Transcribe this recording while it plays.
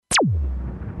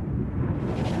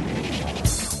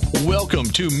Welcome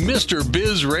to Mr.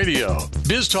 Biz Radio,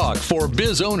 biz talk for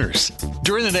biz owners.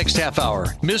 During the next half hour,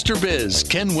 Mr. Biz,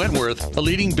 Ken Wentworth, a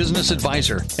leading business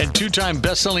advisor and two-time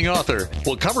best-selling author,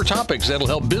 will cover topics that'll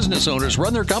help business owners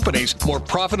run their companies more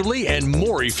profitably and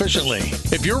more efficiently.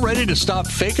 If you're ready to stop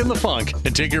faking the funk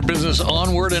and take your business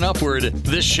onward and upward,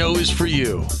 this show is for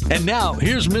you. And now,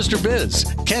 here's Mr.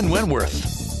 Biz, Ken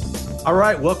Wentworth. All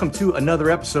right, welcome to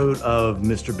another episode of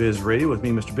Mr. Biz Radio with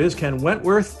me, Mr. Biz, Ken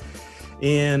Wentworth.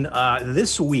 And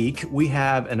this week, we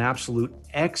have an absolute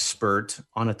expert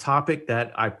on a topic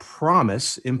that I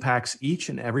promise impacts each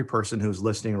and every person who's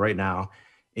listening right now,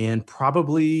 and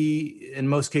probably in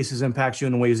most cases impacts you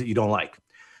in ways that you don't like.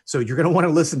 So you're going to want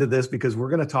to listen to this because we're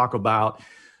going to talk about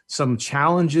some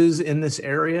challenges in this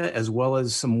area, as well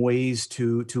as some ways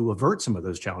to avert some of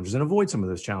those challenges and avoid some of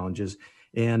those challenges.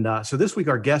 And so this week,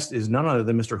 our guest is none other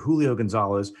than Mr. Julio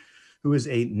Gonzalez, who is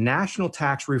a national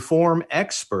tax reform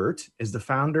expert, is the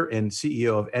founder and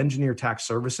CEO of Engineer Tax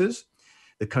Services,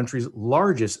 the country's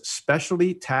largest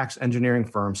specialty tax engineering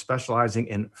firm specializing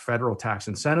in federal tax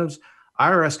incentives,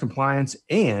 IRS compliance,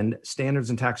 and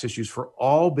standards and tax issues for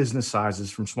all business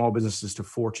sizes, from small businesses to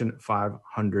Fortune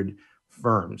 500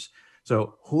 firms.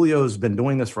 So Julio's been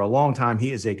doing this for a long time.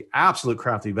 He is an absolute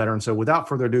crafty veteran. So without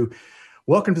further ado,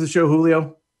 welcome to the show,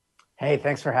 Julio. Hey,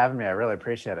 thanks for having me. I really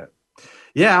appreciate it.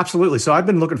 Yeah, absolutely. So I've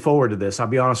been looking forward to this. I'll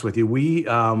be honest with you. We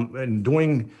been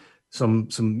doing some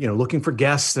looking for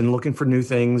guests and looking for new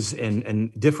things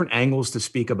and different angles to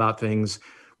speak about things.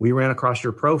 We ran across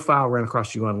your profile, ran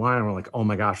across you online, and we're like, oh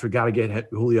my gosh, we got to get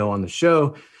Julio on the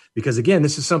show, because again,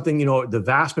 this is something, the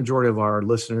vast majority of our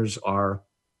listeners are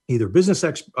either business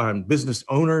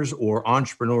owners or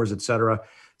entrepreneurs, et cetera.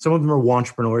 Some of them are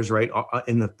entrepreneurs, right?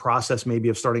 In the process maybe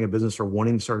of starting a business or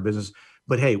wanting to start a business.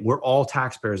 But hey, we're all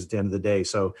taxpayers at the end of the day.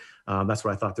 So that's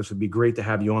why I thought this would be great to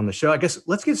have you on the show. I guess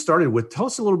let's get started with, tell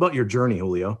us a little about your journey,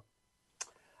 Julio.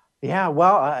 Yeah,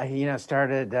 well,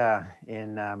 started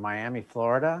in Miami,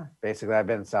 Florida. Basically, I've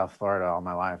been in South Florida all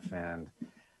my life, and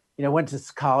went to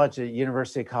college at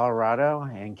University of Colorado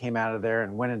and came out of there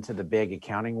and went into the big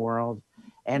accounting world.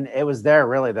 And it was there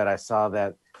really that I saw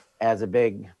that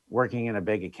working in a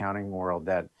big accounting world,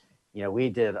 that we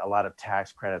did a lot of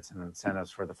tax credits and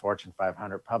incentives for the Fortune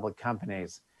 500 public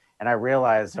companies. And I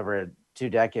realized over 2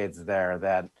 decades there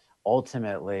that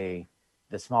ultimately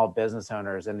the small business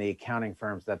owners and the accounting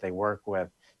firms that they work with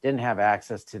didn't have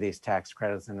access to these tax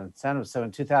credits and incentives. So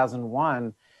in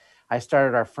 2001, I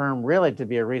started our firm really to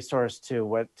be a resource to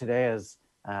what today is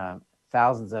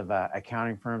thousands of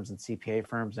accounting firms and CPA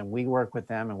firms. And we work with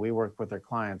them and we work with their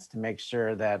clients to make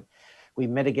sure that we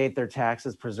mitigate their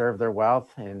taxes, preserve their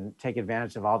wealth, and take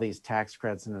advantage of all these tax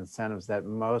credits and incentives that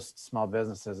most small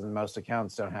businesses and most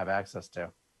accountants don't have access to.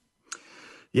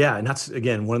 Yeah, and that's,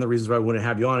 again, one of the reasons why I want to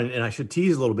have you on. And I should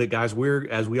tease a little bit, guys. We're,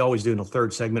 as we always do in the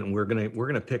third segment, and we're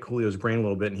gonna pick Julio's brain a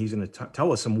little bit, and he's going to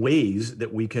tell us some ways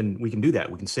that we can do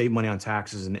that. We can save money on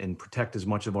taxes and protect as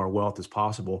much of our wealth as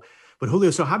possible. But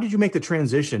Julio, so how did you make the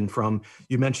transition from,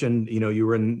 you mentioned, you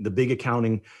were in the big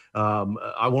accounting.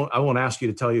 I won't ask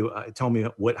you to tell me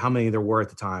how many there were at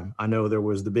the time. I know there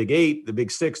was the big 8, the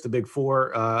big 6, the big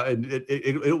 4.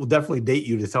 It will definitely date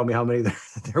you to tell me how many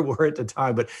there were at the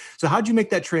time. But so how did you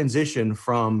make that transition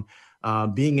from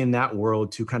being in that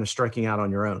world to kind of striking out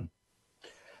on your own?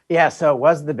 Yeah, so it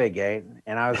was the big 8,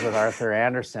 and I was with Arthur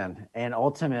Andersen, and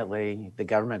ultimately the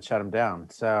government shut them down.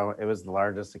 So it was the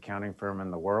largest accounting firm in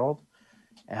the world.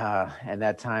 And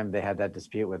that time they had that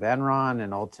dispute with Enron,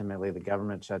 and ultimately the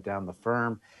government shut down the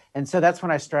firm. And so that's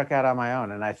when I struck out on my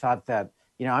own. And I thought that,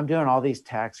 I'm doing all these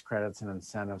tax credits and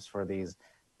incentives for these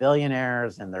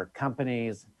billionaires and their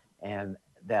companies, and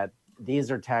that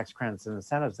these are tax credits and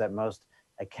incentives that most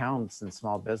accountants and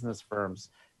small business firms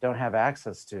don't have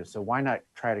access to. So why not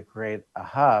try to create a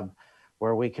hub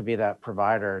where we could be that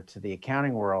provider to the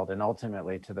accounting world and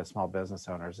ultimately to the small business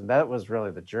owners? And that was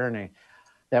really the journey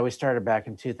that we started back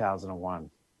in 2001.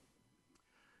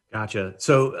 Gotcha.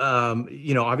 So,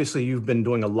 obviously you've been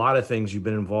doing a lot of things. You've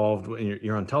been involved,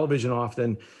 you're on television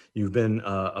often. You've been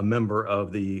a member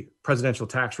of the Presidential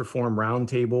Tax Reform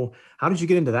Roundtable. How did you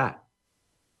get into that?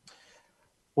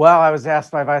 Well, I was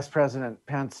asked by Vice President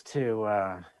Pence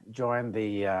to join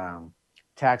the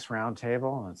Tax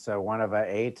Roundtable. And so one of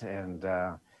 8, and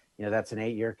that's an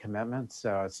 8-year commitment. So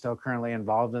I'm still currently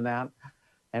involved in that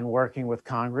and working with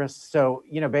Congress. So,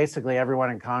 basically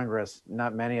everyone in Congress,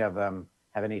 not many of them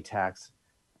have any tax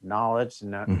knowledge,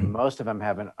 and most of them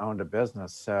haven't owned a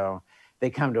business. So they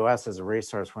come to us as a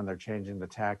resource when they're changing the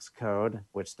tax code,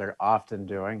 which they're often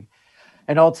doing.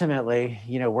 And ultimately,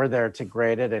 we're there to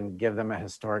grade it and give them a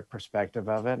historic perspective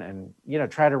of it, and,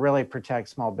 try to really protect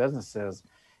small businesses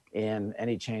in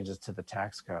any changes to the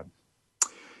tax code.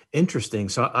 Interesting.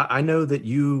 So I know that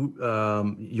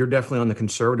you're definitely on the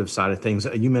conservative side of things.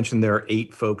 You mentioned there are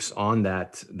 8 folks on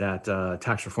that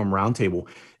tax reform roundtable.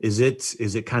 Is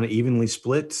it kind of evenly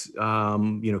split,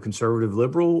 conservative,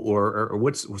 liberal, or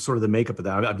what's sort of the makeup of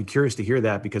that? I'd be curious to hear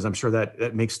that, because I'm sure that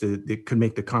it could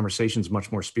make the conversations much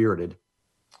more spirited.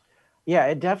 Yeah,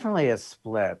 it definitely is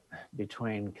split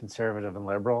between conservative and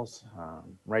liberals,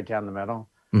 right down the middle.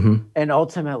 Mm-hmm. And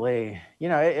ultimately,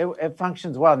 it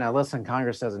functions well. Now, listen,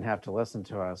 Congress doesn't have to listen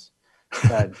to us,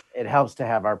 but it helps to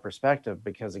have our perspective,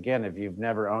 because, again, if you've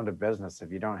never owned a business, if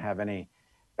you don't have any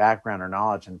background or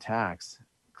knowledge in tax,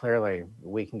 clearly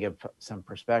we can give some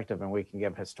perspective, and we can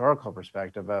give historical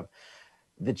perspective of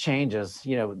the changes.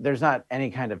 There's not any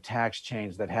kind of tax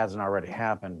change that hasn't already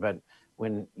happened, but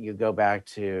when you go back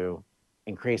to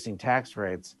increasing tax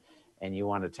rates, and you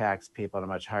want to tax people at a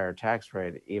much higher tax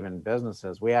rate, even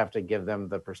businesses, we have to give them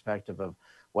the perspective of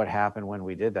what happened when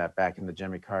we did that back in the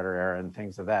Jimmy Carter era and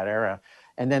things of that era.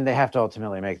 And then they have to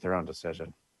ultimately make their own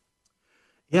decision.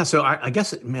 Yeah, so I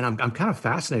guess, man, I'm kind of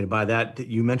fascinated by that.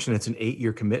 You mentioned it's an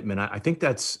 8-year commitment. I think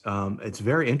that's it's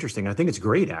very interesting. I think it's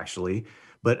great, actually.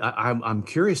 But I'm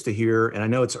curious to hear, and I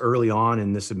know it's early on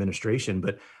in this administration,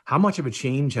 but how much of a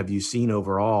change have you seen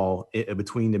overall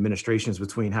between administrations,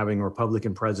 between having a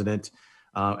Republican president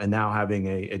and now having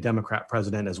a Democrat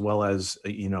president, as well as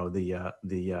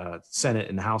the Senate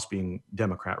and the House being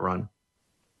Democrat run?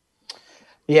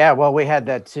 Yeah, well, we had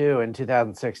that too in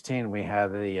 2016. We had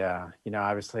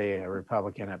obviously a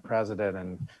Republican at president,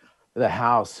 and the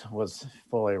House was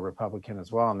fully Republican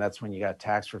as well. And that's when you got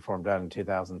tax reform done in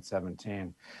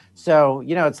 2017. So,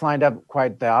 it's lined up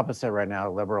quite the opposite right now,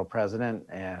 a liberal president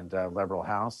and a liberal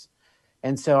House.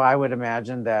 And so I would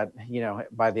imagine that,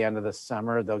 by the end of the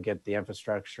summer, they'll get the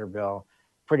infrastructure bill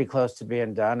pretty close to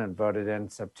being done and voted in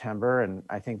September. And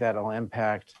I think that'll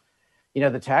impact,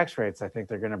 the tax rates. I think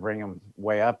they're going to bring them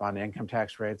way up on income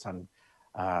tax rates, on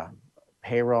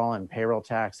payroll and payroll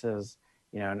taxes,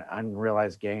 and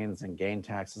unrealized gains and gain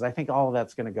taxes. I think all of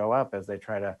that's going to go up as they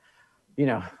try to,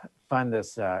 fund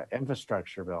this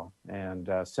infrastructure bill. And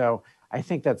so I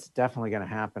think that's definitely going to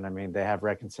happen. I mean, they have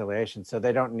reconciliation, so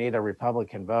they don't need a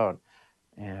Republican vote.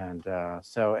 And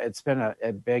so it's been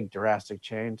a big drastic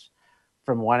change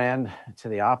from one end to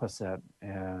the opposite.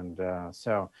 And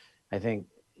so I think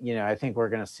we're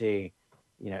going to see,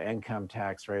 income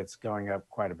tax rates going up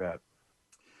quite a bit.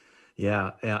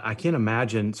 Yeah, I can't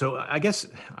imagine. So I guess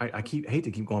I hate to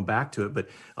keep going back to it, but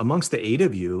amongst the 8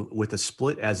 of you, with the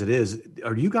split as it is,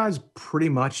 are you guys pretty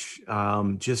much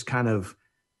just kind of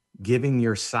giving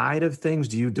your side of things?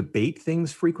 Do you debate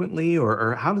things frequently,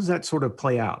 or how does that sort of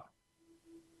play out?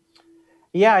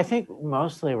 Yeah, I think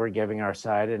mostly we're giving our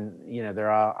side, and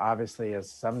there obviously is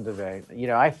some debate.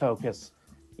 I focus,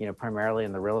 primarily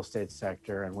in the real estate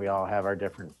sector, and we all have our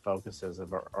different focuses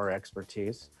of our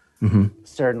expertise. Mm-hmm.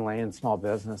 Certainly in small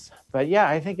business. But yeah,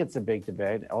 I think it's a big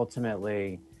debate.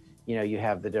 Ultimately, you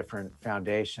have the different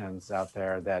foundations out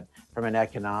there that from an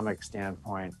economic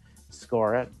standpoint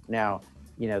score it. Now,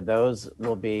 those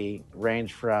will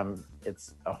range from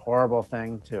it's a horrible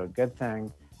thing to a good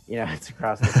thing. It's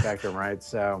across the spectrum, right?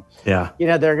 So yeah,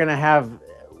 they're going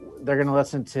to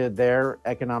listen to their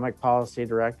economic policy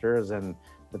directors and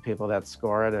the people that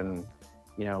score it, and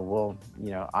we'll,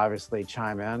 obviously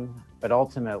chime in, but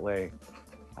ultimately,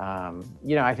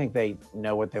 I think they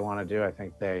know what they want to do. I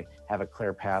think they have a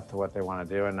clear path to what they want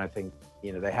to do. And I think,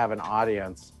 they have an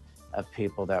audience of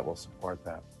people that will support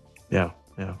that. Yeah.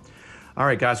 Yeah. All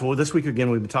right, guys. Well, this week, again,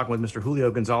 we've been talking with Mr.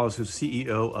 Julio Gonzalez, who's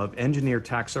CEO of Engineer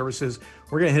Tax Services.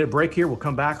 We're going to hit a break here. We'll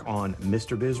come back on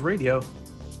Mr. Biz Radio.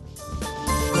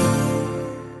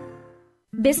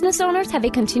 Business owners have a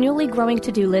continually growing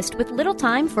to-do list with little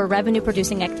time for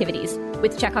revenue-producing activities.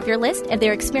 With Check Off Your List and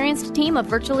their experienced team of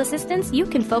virtual assistants, you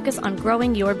can focus on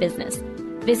growing your business.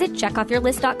 Visit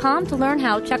checkoffyourlist.com to learn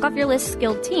how Check Off Your List's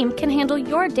skilled team can handle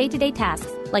your day-to-day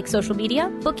tasks like social media,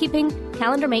 bookkeeping,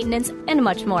 calendar maintenance, and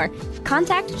much more.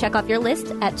 Contact Check Off Your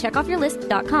List at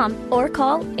checkoffyourlist.com or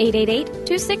call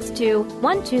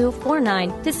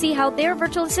 888-262-1249 to see how their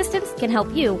virtual assistants can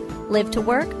help you live to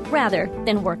work rather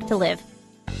than work to live.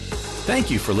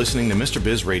 Thank you for listening to Mr.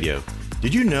 Biz Radio.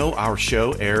 Did you know our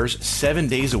show airs 7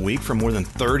 days a week for more than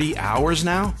 30 hours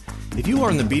now? If you are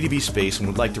in the B2B space and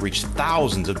would like to reach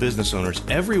thousands of business owners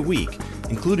every week,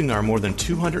 including our more than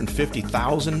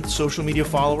 250,000 social media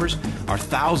followers, our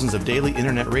thousands of daily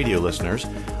internet radio listeners,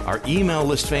 our email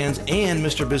list fans, and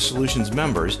Mr. Biz Solutions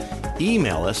members,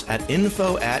 email us at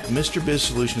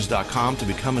info@MrBizSolutions.com to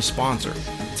become a sponsor.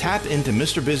 Tap into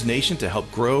Mr. Biz Nation to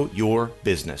help grow your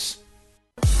business.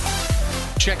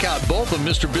 Check out both of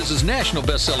Mr. Biz's national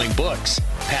best-selling books,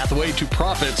 Pathway to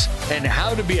Profits and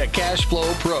How to Be a Cash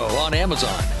Flow Pro on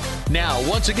Amazon. Now,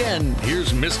 once again,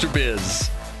 here's Mr.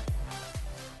 Biz.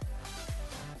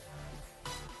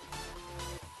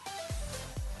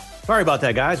 Sorry about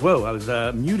that, guys. Whoa, I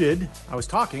was muted. I was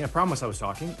talking. I promise I was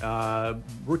talking.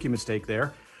 Rookie mistake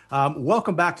there.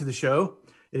 Welcome back to the show.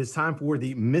 It is time for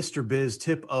the Mr. Biz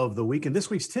tip of the week. And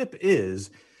this week's tip is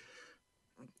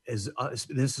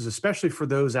this is especially for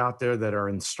those out there that are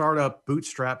in startup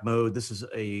bootstrap mode. This is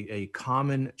a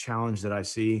common challenge that I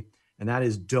see, and that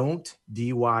is don't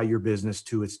DIY your business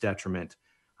to its detriment.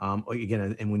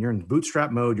 Again, and when you're in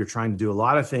bootstrap mode, you're trying to do a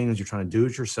lot of things. You're trying to do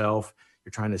it yourself.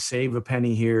 You're trying to save a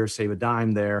penny here, save a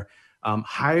dime there.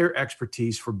 Hire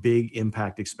expertise for big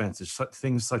impact expenses,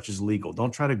 things such as legal.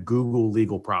 Don't try to Google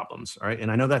legal problems, all right? And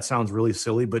I know that sounds really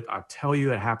silly, but I'll tell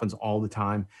you, it happens all the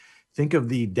time. Think of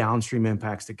the downstream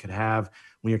impacts that could have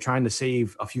when you're trying to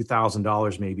save a few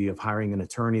 $1,000s maybe of hiring an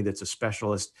attorney that's a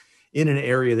specialist in an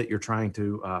area that you're trying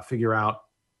to figure out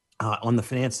on the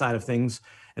finance side of things.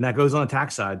 And that goes on the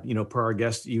tax side, per our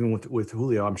guest, even with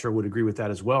Julio, I'm sure would agree with that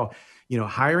as well.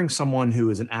 Hiring someone who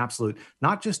is an absolute,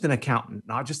 not just an accountant,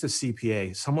 not just a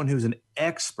CPA, someone who's an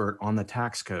expert on the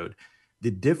tax code, the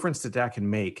difference that can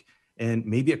make. And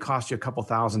maybe it costs you a couple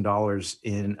 $1,000s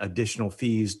in additional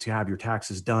fees to have your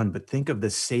taxes done. But think of the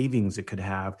savings it could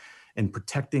have in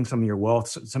protecting some of your wealth,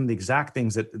 some of the exact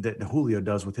things that Julio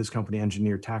does with his company,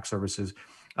 Engineered Tax Services.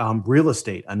 Real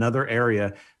estate, another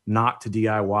area not to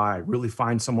DIY. Really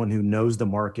find someone who knows the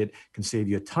market, can save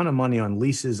you a ton of money on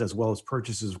leases as well as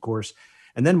purchases, of course.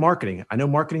 And then marketing. I know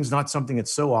marketing is not something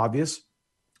that's so obvious.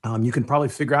 You can probably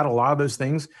figure out a lot of those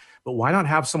things, but why not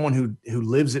have someone who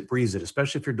lives it, breathes it,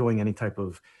 especially if you're doing any type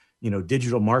of,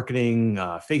 digital marketing,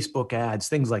 Facebook ads,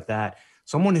 things like that.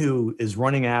 Someone who is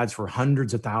running ads for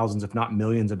hundreds of thousands, if not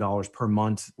millions of dollars per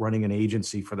month, running an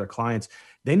agency for their clients.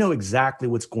 They know exactly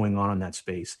what's going on in that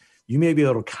space. You may be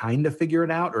able to kind of figure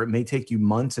it out, or it may take you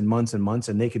months and months and months,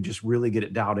 and they could just really get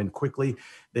it dialed in quickly.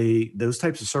 Those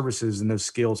types of services and those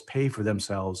skills pay for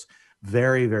themselves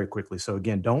very, very quickly. So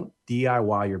again, don't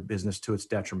DIY your business to its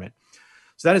detriment.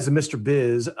 So that is the Mr.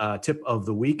 Biz tip of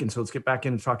the week. And so let's get back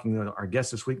into talking to our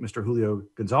guest this week, Mr. Julio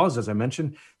Gonzalez, as I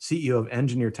mentioned, CEO of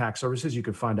Engineered Tax Services. You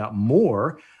can find out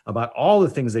more about all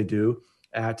the things they do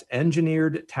at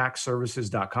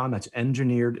engineeredtaxservices.com. That's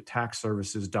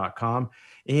engineeredtaxservices.com.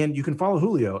 And you can follow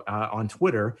Julio on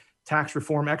Twitter, Tax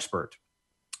Reform Expert.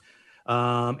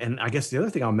 And I guess the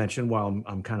other thing I'll mention while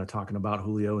I'm kind of talking about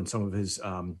Julio and some of his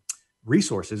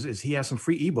resources is he has some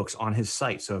free ebooks on his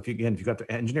site. So if you got the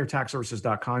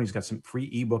engineeredtaxservices.com, he's got some free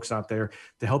ebooks out there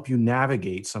to help you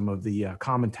navigate some of the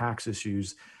common tax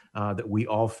issues that we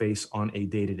all face on a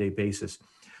day-to-day basis.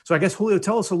 So I guess, Julio,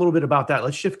 tell us a little bit about that.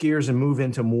 Let's shift gears and move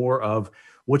into more of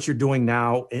what you're doing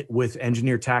now with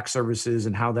Engineered Tax Services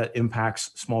and how that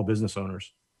impacts small business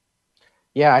owners.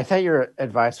 Yeah, I thought your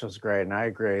advice was great. And I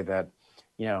agree that,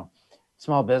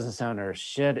 small business owners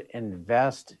should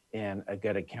invest in a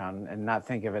good accountant and not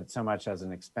think of it so much as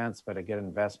an expense, but a good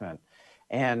investment.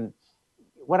 And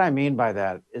what I mean by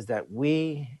that is that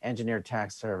we, Engineered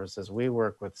Tax Services, we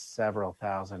work with several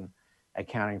thousand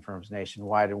accounting firms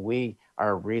nationwide, and we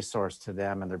are a resource to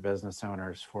them and their business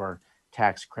owners for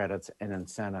tax credits and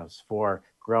incentives, for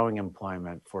growing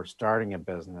employment, for starting a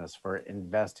business, for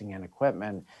investing in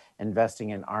equipment, investing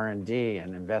in R&D,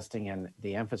 and investing in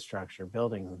the infrastructure,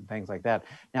 buildings, and things like that.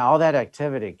 Now, all that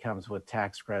activity comes with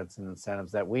tax credits and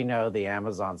incentives that we know the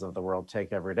Amazons of the world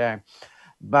take every day.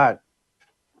 But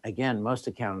again, most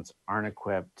accountants aren't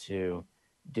equipped to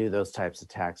do those types of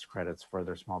tax credits for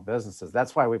their small businesses.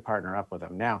 That's why we partner up with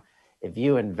them. Now, if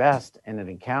you invest in an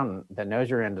accountant that knows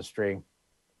your industry,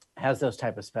 has those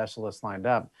type of specialists lined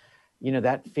up,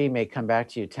 that fee may come back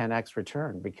to you 10x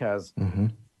return because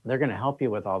they're going to help you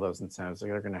with all those incentives.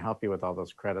 They're going to help you with all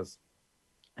those credits.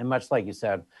 And much like you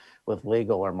said, with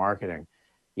legal or marketing,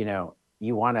 you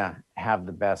want to have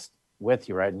the best with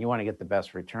you, right? And you want to get the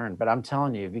best return. But I'm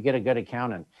telling you, if you get a good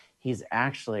accountant, he's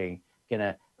actually going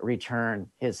to return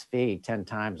his fee 10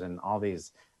 times in all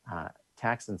these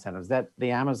tax incentives that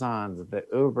the Amazons, the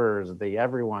Ubers, the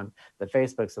everyone, the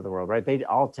Facebooks of the world, right? They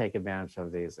all take advantage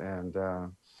of these. And,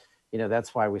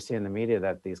 that's why we see in the media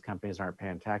that these companies aren't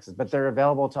paying taxes, but they're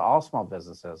available to all small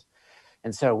businesses.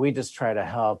 And so we just try to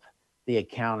help the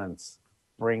accountants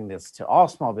bring this to all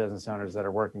small business owners that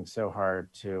are working so hard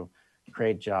to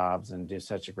create jobs and do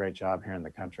such a great job here in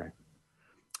the country.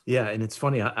 Yeah, and it's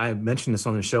funny. I mention this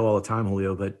on the show all the time,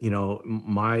 Julio. But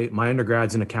my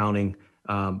undergrad's in accounting,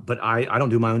 but I don't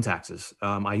do my own taxes.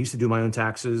 I used to do my own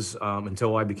taxes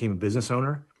until I became a business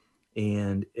owner,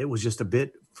 and it was just a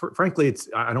bit frankly,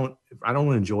 I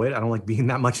don't enjoy it. I don't like being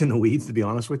that much in the weeds, to be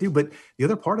honest with you. But the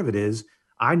other part of it is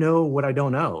I know what I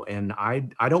don't know, and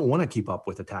I don't want to keep up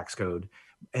with the tax code,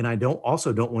 and I don't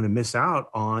want to miss out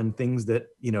on things that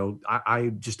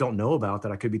I just don't know about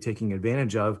that I could be taking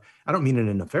advantage of. I don't mean in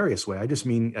a nefarious way. I just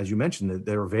mean, as you mentioned, that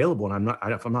they're available, and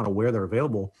if I'm not aware they're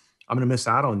available, I'm going to miss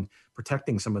out on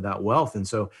protecting some of that wealth. And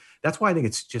so that's why I think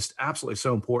it's just absolutely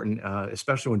so important,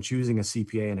 especially when choosing a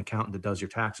CPA, an accountant that does your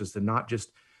taxes, to not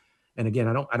just, and again,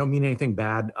 I don't mean anything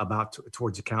bad about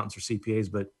towards accountants or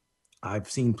CPAs, but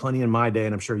I've seen plenty in my day,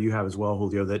 and I'm sure you have as well,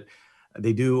 Julio, that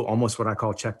they do almost what I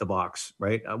call check the box,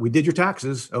 right? We did your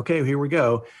taxes. Okay, here we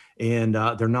go. And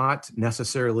they're not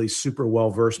necessarily super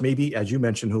well-versed, maybe, as you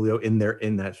mentioned, Julio, in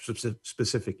that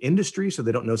specific industry. So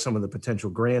they don't know some of the potential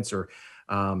grants or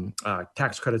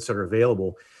tax credits that are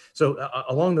available. So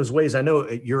along those ways, I know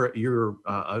you're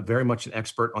very much an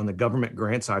expert on the government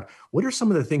grant side. What are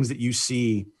some of the things that you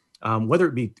see, whether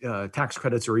it be tax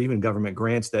credits or even government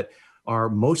grants, that are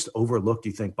most overlooked,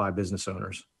 you think, by business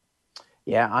owners?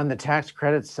 Yeah, on the tax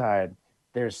credit side,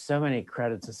 there's so many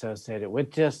credits associated with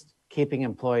just keeping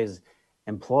employees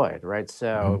employed, right?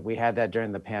 So we had that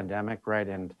during the pandemic, right?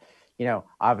 And,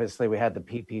 obviously we had the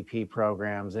PPP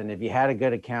programs. And if you had a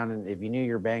good accountant, if you knew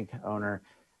your bank owner,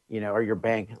 or your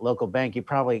local bank, you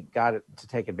probably got it to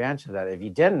take advantage of that. If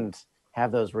you didn't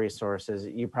have those resources,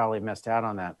 you probably missed out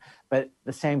on that. But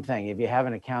the same thing, if you have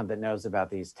an account that knows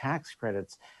about these tax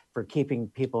credits for keeping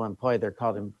people employed, they're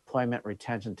called employment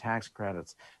retention tax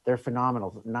credits. They're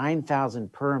phenomenal.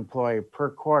 $9,000 per employee per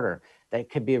quarter that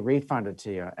could be refunded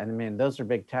to you. And I mean, those are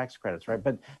big tax credits, right?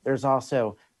 But there's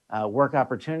also work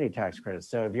opportunity tax credits.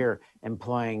 So if you're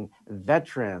employing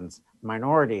veterans,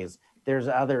 minorities, there's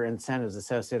other incentives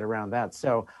associated around that.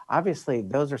 So obviously,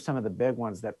 those are some of the big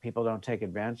ones that people don't take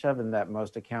advantage of, and that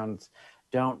most accountants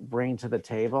don't bring to the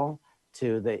table.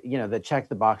 To the check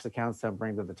the box accounts don't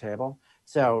bring to the table.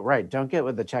 So, right, don't get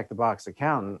with the check the box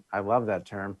accountant. I love that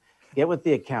term. Get with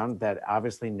the accountant that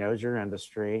obviously knows your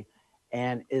industry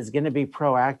and is going to be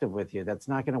proactive with you. That's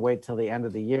not going to wait till the end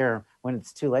of the year when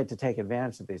it's too late to take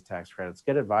advantage of these tax credits.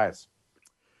 Good advice.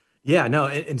 Yeah, no,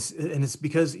 and it's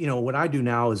because, what I do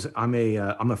now is I'm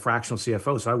a fractional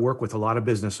CFO. So I work with a lot of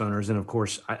business owners. And of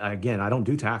course, I don't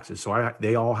do taxes. So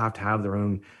they all have to have their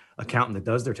own accountant that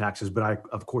does their taxes, but I,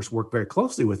 of course, work very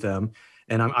closely with them.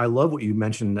 And I love what you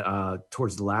mentioned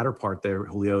towards the latter part there,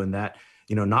 Julio, in that,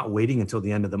 not waiting until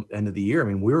the end of the year. I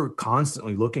mean, we're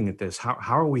constantly looking at this.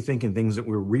 How are we thinking things that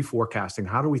we're reforecasting?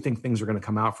 How do we think things are going to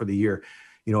come out for the year?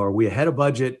 Are we ahead of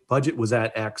budget? Budget was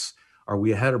at X. Are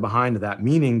we ahead or behind that?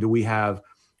 Meaning, do we have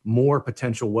more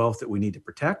potential wealth that we need to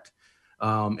protect?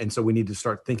 And so we need to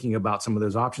start thinking about some of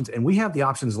those options. And we have the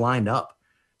options lined up.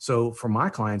 So for my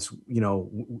clients,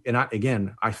 and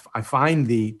I find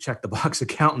the check the box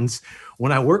accountants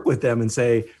when I work with them and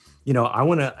say, I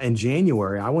want to, in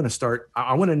January, I want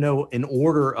to know in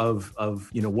order of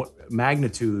what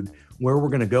magnitude, where we're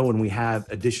going to go when we have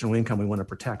additional income we want to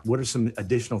protect. What are some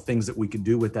additional things that we could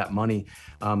do with that money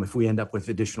if we end up with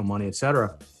additional money, et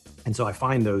cetera. And so I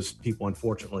find those people,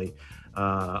 unfortunately,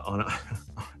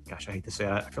 gosh, I hate to say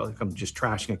it, I feel like I'm just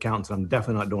trashing accountants. I'm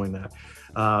definitely not doing that.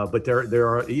 But there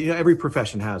are, every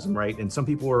profession has them, right? And some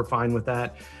people are fine with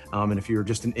that. And if you're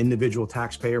just an individual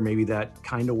taxpayer, maybe that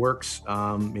kind of works.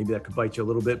 Maybe that could bite you a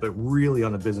little bit, but really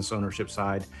on the business ownership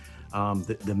side,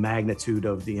 the magnitude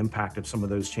of the impact of some of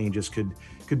those changes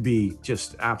could be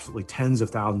just absolutely tens of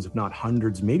thousands, if not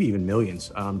hundreds, maybe even millions,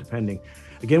 depending.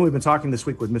 Again, we've been talking this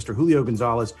week with Mr. Julio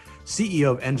Gonzalez, CEO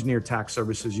of Engineered Tax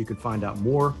Services. You can find out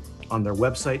more on their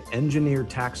website,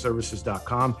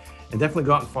 engineeredtaxservices.com. And definitely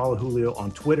go out and follow Julio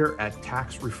on Twitter at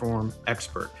Tax Reform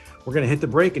Expert. We're going to hit the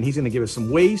break, and he's going to give us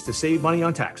some ways to save money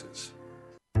on taxes.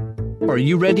 Are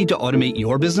you ready to automate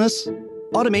your business?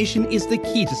 Automation is the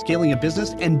key to scaling a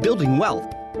business and building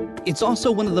wealth. It's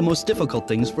also one of the most difficult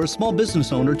things for a small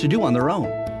business owner to do on their own.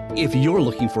 If you're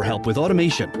looking for help with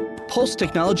automation, Pulse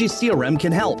Technology CRM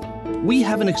can help. We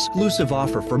have an exclusive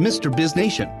offer for Mr. Biz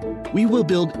Nation. We will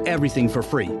build everything for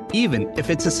free, even if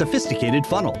it's a sophisticated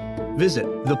funnel. Visit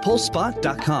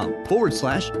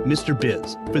thepulsespot.com/Mr.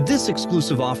 Biz for this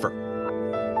exclusive offer.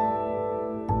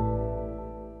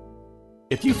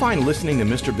 If you find listening to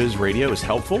Mr. Biz Radio is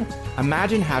helpful,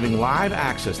 imagine having live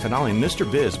access to not only Mr.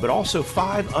 Biz, but also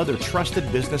 5 other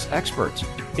trusted business experts.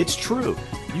 It's true.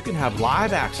 You can have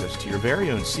live access to your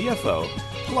very own CFO,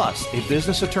 plus a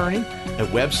business attorney, a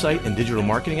website and digital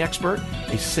marketing expert,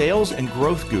 a sales and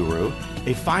growth guru,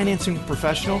 a financing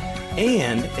professional,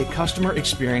 and a customer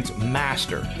experience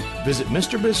master. Visit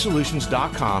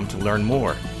MrBizSolutions.com to learn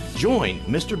more. Join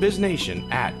Mr. Biz Nation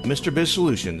at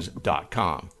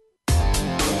MrBizSolutions.com.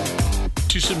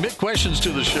 To submit questions to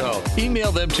the show,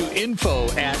 email them to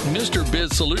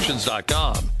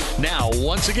info@MrBizSolutions.com. Now,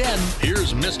 once again,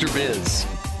 here's Mr. Biz.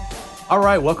 All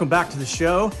right, welcome back to the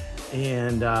show.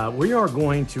 And we are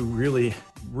going to really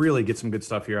get some good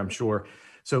stuff here, I'm sure.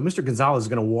 So Mr. Gonzalez is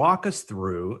going to walk us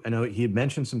through. I know he had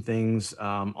mentioned some things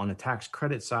on the tax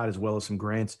credit side as well as some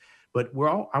grants, but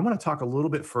I want to talk a little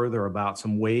bit further about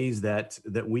some ways that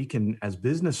we can, as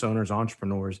business owners,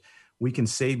 entrepreneurs, we can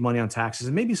save money on taxes,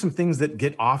 and maybe some things that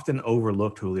get often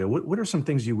overlooked, Julio. What are some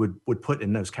things you would put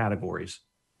in those categories?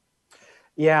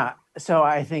 Yeah, so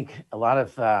I think a lot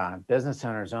of business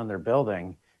owners own their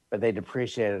building, but they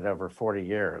depreciate it over 40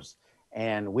 years.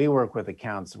 And we work with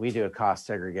accountants. We do a cost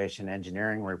segregation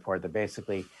engineering report that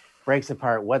basically breaks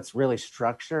apart what's really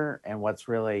structure and what's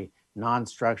really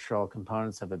non-structural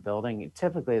components of a building. It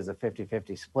typically is a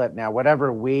 50-50 split. Now,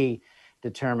 whatever we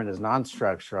determined as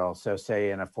non-structural, so say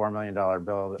in a $4 million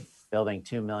building,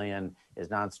 $2 million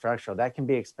is non-structural, that can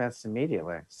be expensed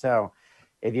immediately. So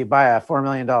if you buy a $4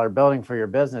 million building for your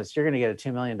business, you're going to get a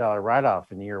 $2 million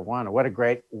write-off in year one. What a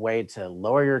great way to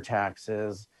lower your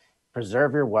taxes,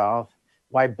 preserve your wealth,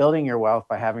 while building your wealth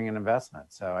by having an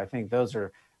investment. So I think those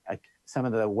are some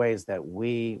of the ways that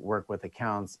we work with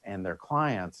accountants and their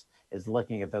clients, is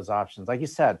looking at those options. Like you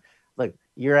said, look,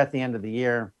 you're at the end of the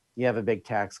year, you have a big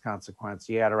tax consequence,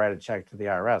 you got to write a check to the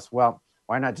IRS. Well,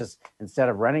 why not just, instead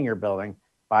of renting your building,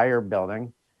 buy your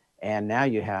building, and now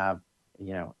you have,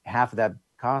 half of that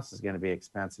cost is going to be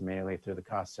expensed immediately through the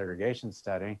cost segregation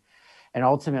study. And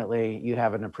ultimately, you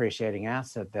have an appreciating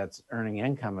asset that's earning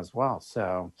income as well.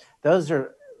 So those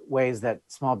are ways that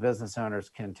small business owners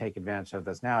can take advantage of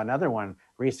this. Now, another one,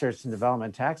 research and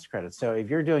development tax credits. So if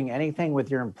you're doing anything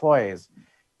with your employees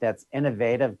that's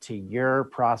innovative to your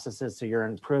processes, so you're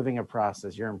improving a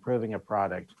process, you're improving a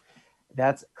product,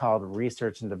 that's called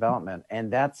research and development.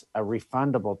 And that's a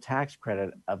refundable tax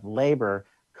credit of labor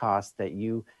costs that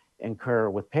you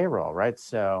incur with payroll, right?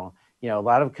 So, a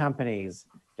lot of companies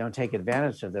don't take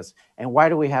advantage of this. And why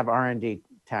do we have R&D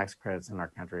tax credits in our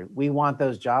country? We want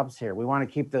those jobs here. We want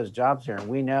to keep those jobs here. And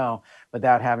we know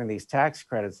without having these tax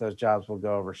credits, those jobs will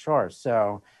go over shore.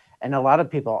 So, and a lot of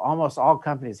people, almost all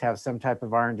companies have some type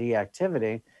of R&D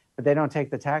activity, but they don't take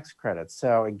the tax credits.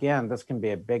 So again, this can be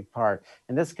a big part,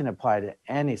 and this can apply to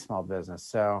any small business.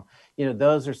 So,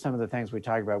 those are some of the things we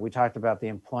talked about. We talked about the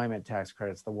employment tax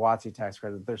credits, the WOTC tax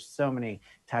credits. There's so many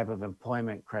type of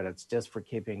employment credits just for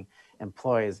keeping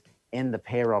employees in the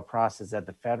payroll process at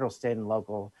the federal, state, and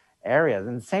local areas.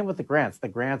 And the same with the grants. The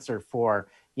grants are for,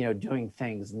 doing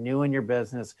things new in your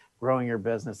business, growing your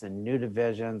business in new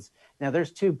divisions. Now,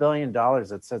 there's $2 billion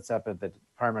that sits up at the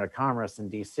Department of Commerce in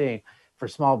DC for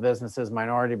small businesses,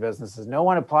 minority businesses. No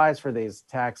one applies for these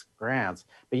tax grants,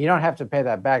 but you don't have to pay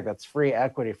that back. That's free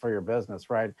equity for your business,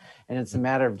 right? And it's a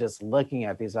matter of just looking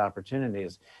at these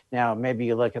opportunities. Now, maybe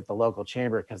you look at the local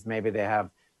chamber because maybe they have,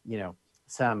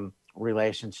 some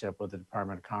relationship with the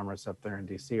Department of Commerce up there in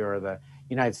DC or the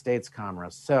United States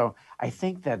Commerce. So I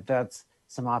think that that's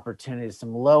some opportunities,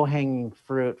 some low-hanging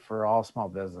fruit for all small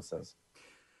businesses.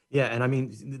 Yeah, and I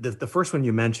mean, the first one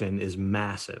you mentioned is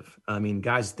massive. I mean,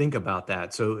 guys, think about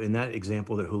that. So in that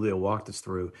example that Julio walked us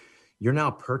through, you're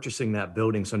now purchasing that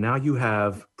building. So now you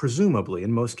have, presumably,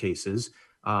 in most cases,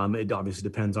 it obviously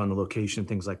depends on the location,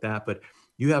 things like that, but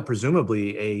you have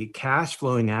presumably a cash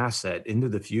flowing asset into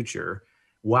the future,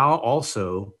 while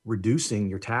also reducing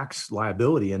your tax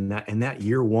liability in that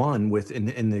year one with,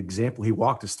 in the example he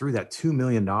walked us through, that $2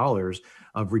 million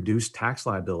of reduced tax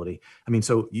liability. I mean,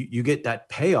 so you get that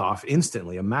payoff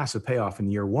instantly, a massive payoff in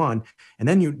year one. And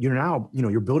then you're now,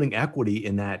 you're building equity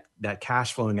in that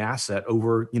cash flowing asset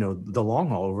over, the long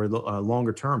haul, over the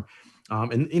longer term.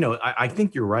 I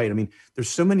think you're right. I mean, there's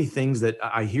so many things that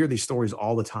I hear these stories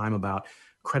all the time about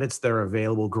credits that are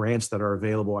available, grants that are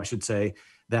available, I should say,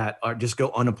 that are just go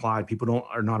unapplied. People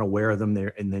are not aware of them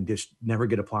there, and they just never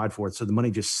get applied for it. So the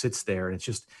money just sits there, and it's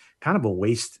just kind of a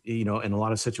waste, in a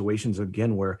lot of situations,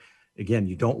 again, where, again,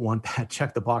 you don't want that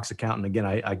check the box account. And again,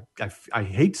 I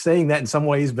hate saying that in some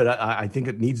ways, but I think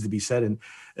it needs to be said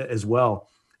as well.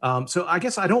 So I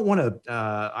guess I don't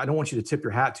want you to tip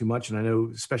your hat too much. And I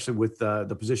know, especially with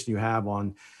the position you have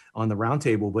on the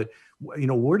roundtable, but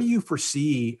where do you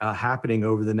foresee happening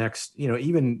over the next,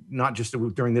 even not just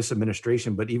during this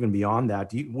administration, but even beyond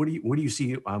that? What do you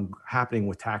see happening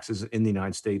with taxes in the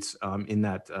United States in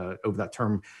that over that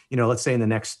term? Let's say in the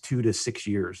next 2 to 6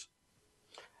 years.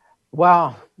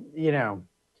 Well,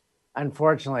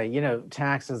 unfortunately,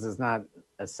 taxes is not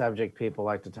a subject people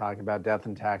like to talk about. Death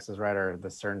and taxes, right, or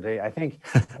the certainty. I think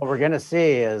what we're going to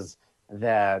see is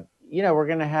that we're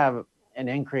going to have an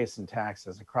increase in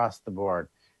taxes across the board.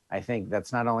 I think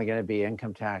that's not only going to be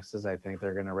income taxes. I think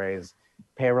they're going to raise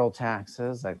payroll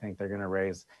taxes. I think they're going to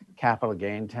raise capital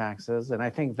gain taxes. And I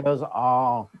think those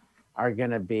all are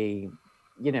going to be,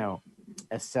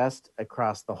 assessed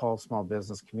across the whole small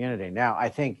business community. Now, I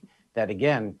think that,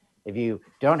 again, if you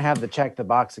don't have the check the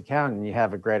box accountant, you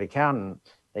have a great accountant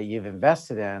that you've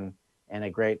invested in and a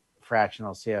great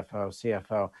fractional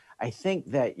CFO, I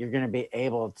think that you're going to be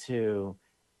able to,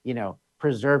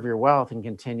 preserve your wealth and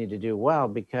continue to do well,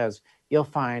 because you'll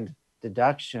find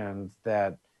deductions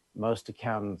that most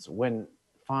accountants wouldn't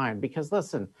find. Because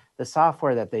listen, the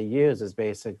software that they use is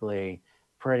basically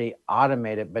pretty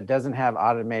automated, but doesn't have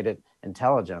automated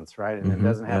intelligence, right? And it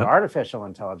doesn't have artificial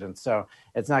intelligence. So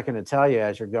it's not going to tell you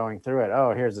as you're going through it,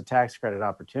 oh, here's a tax credit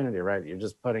opportunity, right? You're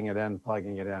just putting it in,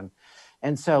 plugging it in.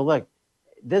 And so look,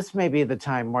 this may be the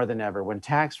time more than ever when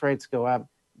tax rates go up.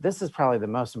 This is probably the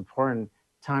most important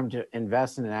time to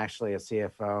invest in actually a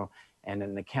CFO and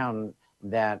an accountant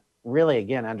that really,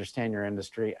 again, understand your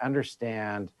industry,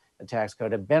 understand the tax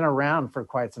code, have been around for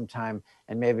quite some time,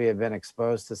 and maybe have been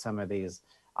exposed to some of these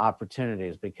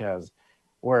opportunities, because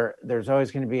there's always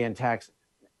going to be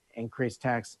increased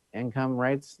tax income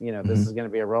rates. This is going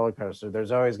to be a roller coaster.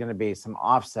 There's always going to be some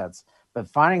offsets, but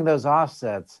finding those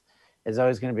offsets is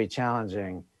always going to be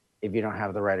challenging if you don't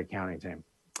have the right accounting team.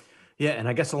 Yeah, and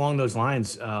I guess along those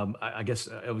lines, I guess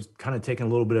I was kind of taking a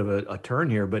little bit of a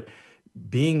turn here, but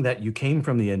being that you came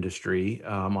from the industry,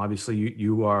 obviously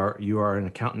you are an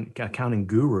accounting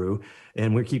guru,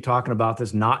 and we keep talking about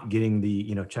this, not getting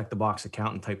the check the box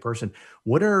accountant type person.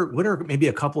 What are maybe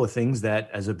a couple of things that,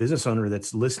 as a business owner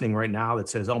that's listening right now, that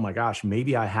says, oh my gosh,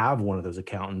 maybe I have one of those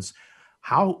accountants?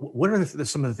 What are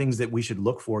some of the things that we should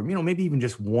look for? Maybe even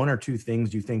just one or two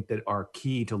things you think that are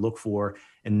key to look for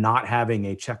in not having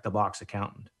a check the box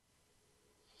accountant.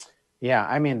 Yeah,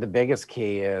 I mean, the biggest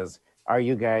key is, are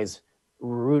you guys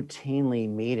routinely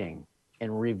meeting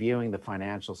and reviewing the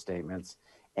financial statements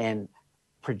and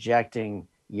projecting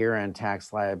year-end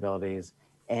tax liabilities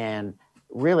and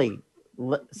really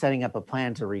setting up a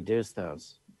plan to reduce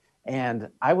those? And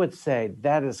I would say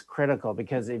that is critical,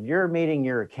 because if you're meeting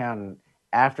your accountant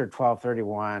after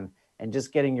 12/31 and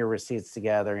just getting your receipts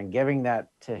together and giving that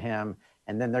to him,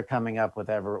 and then they're coming up with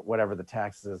whatever the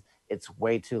taxes is, it's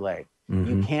way too late.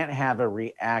 You can't have a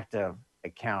reactive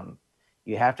accountant.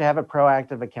 You have to have a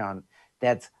proactive accountant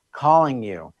that's calling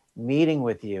you, meeting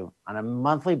with you on a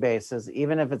monthly basis,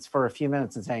 even if it's for a few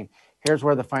minutes, and saying, here's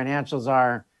where the financials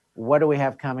are. What do we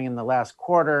have coming in the last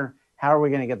quarter? How are we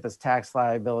going to get this tax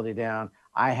liability down?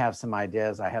 I have some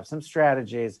ideas. I have some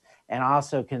strategies, and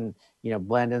also can,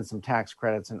 blend in some tax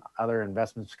credits and other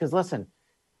investments. Because listen,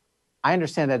 I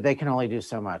understand that they can only do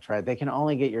so much, right? They can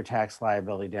only get your tax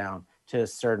liability down to a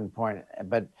certain point.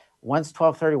 But once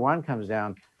 12/31 comes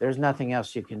down, there's nothing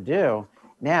else you can do.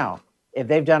 Now, if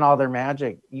they've done all their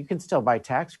magic, you can still buy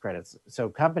tax credits. So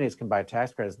companies can buy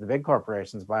tax credits. The big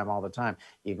corporations buy them all the time.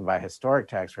 You can buy historic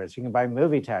tax credits. You can buy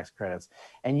movie tax credits.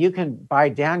 And you can buy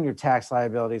down your tax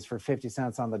liabilities for 50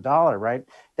 cents on the dollar, right?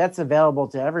 That's available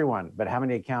to everyone. But how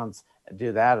many accounts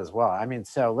do that as well? I mean,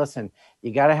 so listen,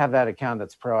 you got to have that account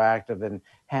that's proactive and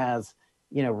has,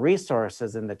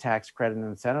 resources in the tax credit and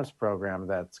incentives program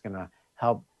that's going to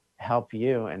help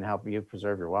you and help you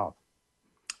preserve your wealth.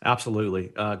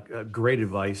 Absolutely. Great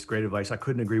advice. I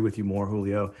couldn't agree with you more,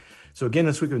 Julio. So again,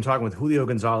 this week we've been talking with Julio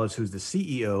Gonzalez, who's the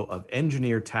CEO of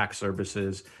Engineer Tax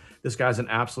Services. This guy's an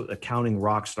absolute accounting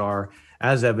rock star,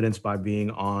 as evidenced by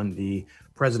being on the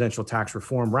Presidential Tax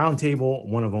Reform Roundtable,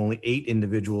 one of only 8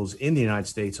 individuals in the United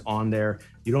States on there.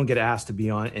 You don't get asked to be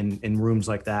on in rooms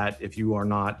like that if you are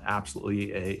not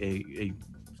absolutely a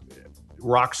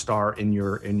rock star in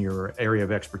your area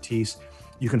of expertise.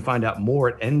 You can find out more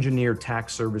at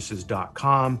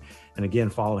engineertaxservices.com. And again,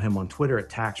 follow him on Twitter at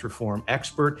Tax Reform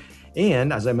Expert.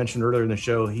 And as I mentioned earlier in the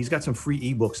show, he's got some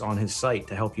free ebooks on his site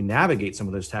to help you navigate some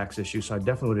of those tax issues. So I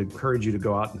definitely would encourage you to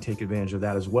go out and take advantage of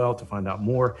that as well to find out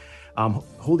more.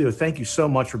 Julio, thank you so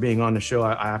much for being on the show.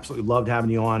 I absolutely loved having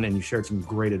you on, and you shared some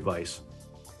great advice.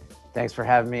 Thanks for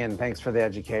having me, and thanks for the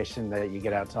education that you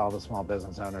get out to all the small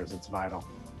business owners. It's vital.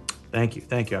 Thank you.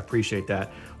 I appreciate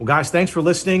that. Well, guys, thanks for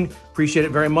listening. Appreciate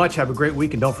it very much. Have a great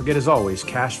week. And don't forget, as always,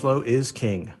 cash flow is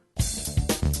king.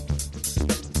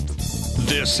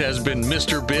 This has been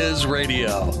Mr. Biz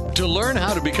Radio. To learn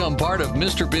how to become part of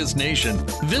Mr. Biz Nation,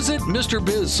 visit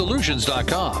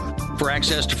MrBizSolutions.com. For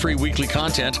access to free weekly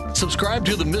content, subscribe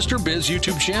to the Mr. Biz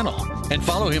YouTube channel and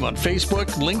follow him on Facebook,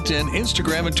 LinkedIn,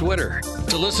 Instagram, and Twitter.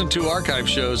 To listen to archive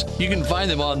shows, you can find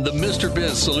them on the Mr.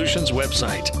 Biz Solutions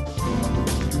website.